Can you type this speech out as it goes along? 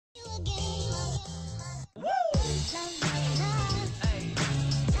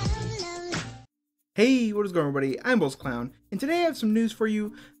Hey, what is going on, everybody? I'm BOLTZtheCLOWN, and today I have some news for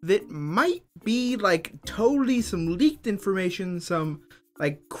you that might be like totally some leaked information, some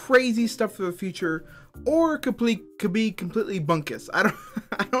like crazy stuff for the future, or could be completely bunkus. I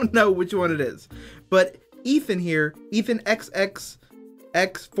don't know which one it is. But Ethan here, Ethan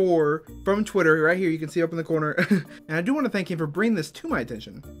XXX4 from Twitter, right here, you can see up in the corner, and I do want to thank him for bringing this to my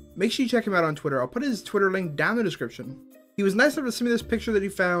attention. Make sure you check him out on Twitter. I'll put his Twitter link down in the description. He was nice enough to send me this picture that he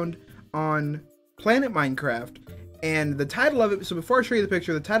found on Planet Minecraft, and the title of it, so before I show you the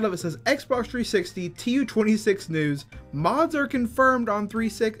picture, the title of it says Xbox 360 TU26 news, mods are confirmed on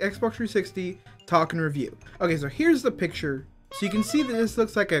Xbox 360, talk and review. Okay, so here's the picture. So you can see that this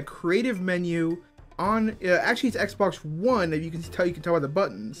looks like a creative menu on, actually it's Xbox One, if you can tell by the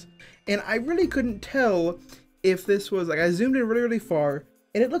buttons, and I really couldn't tell if this was, like, I zoomed in really far,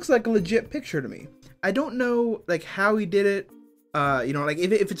 and it looks like a legit picture to me. I don't know, like, how he did it. You know, like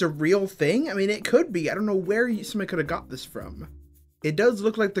if it's a real thing, I mean, it could be. I don't know where somebody could have got this from. It does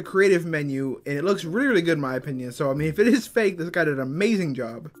look like the creative menu, and it looks really good in my opinion. So, I mean, if it is fake, this guy did an amazing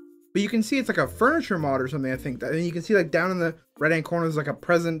job. But you can see it's like a furniture mod or something, I think. And you can see, like, down in the right-hand corner is like a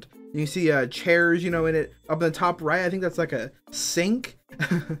present. You can see chairs, you know, in it. Up in the top right, I think that's like a sink.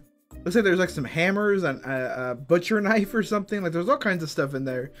 Looks like there's like some hammers and a butcher knife or something. Like, there's all kinds of stuff in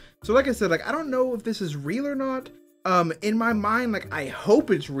there. So, like I said, like, I don't know if this is real or not. In my mind, like, I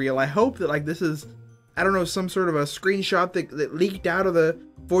hope it's real. I hope that, like, this is, I don't know, some sort of a screenshot that leaked out of the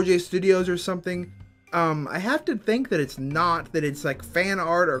 4J studios or something. I have to think that it's not, that it's like fan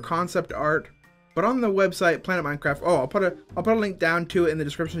art or concept art. But on the website Planet Minecraft, oh, I'll put a link down to it in the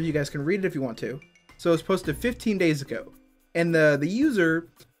description so you guys can read it if you want to. So it was posted 15 days ago, and the user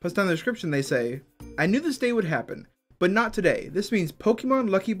puts down in the description. They say, "I knew this day would happen, but not today. This means Pokemon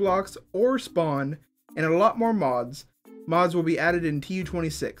Lucky Blocks or Spawn, and a lot more mods. Mods will be added in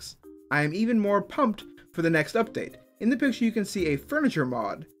TU26. I am even more pumped for the next update. In the picture you can see a furniture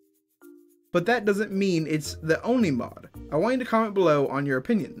mod, but that doesn't mean it's the only mod. I want you to comment below on your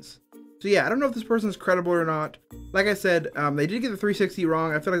opinions." So yeah, I don't know if this person is credible or not. Like I said, they did get the 360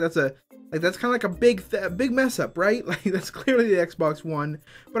 wrong. I feel like that's kind of like a big mess up, right? Like, that's clearly the Xbox One.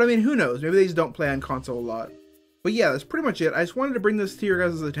 But I mean, who knows? Maybe they just don't play on console a lot. But yeah, that's pretty much it. I just wanted to bring this to your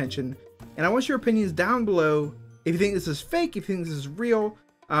guys' attention. And I want your opinions down below. If you think this is fake, if you think this is real,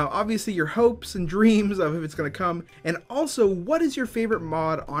 obviously your hopes and dreams of if it's going to come, and also what is your favorite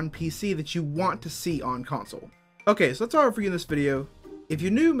mod on PC that you want to see on console. Okay, so that's all for you in this video. If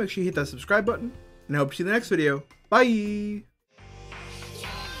you're new, make sure you hit that subscribe button, and I hope to see you in the next video. Bye!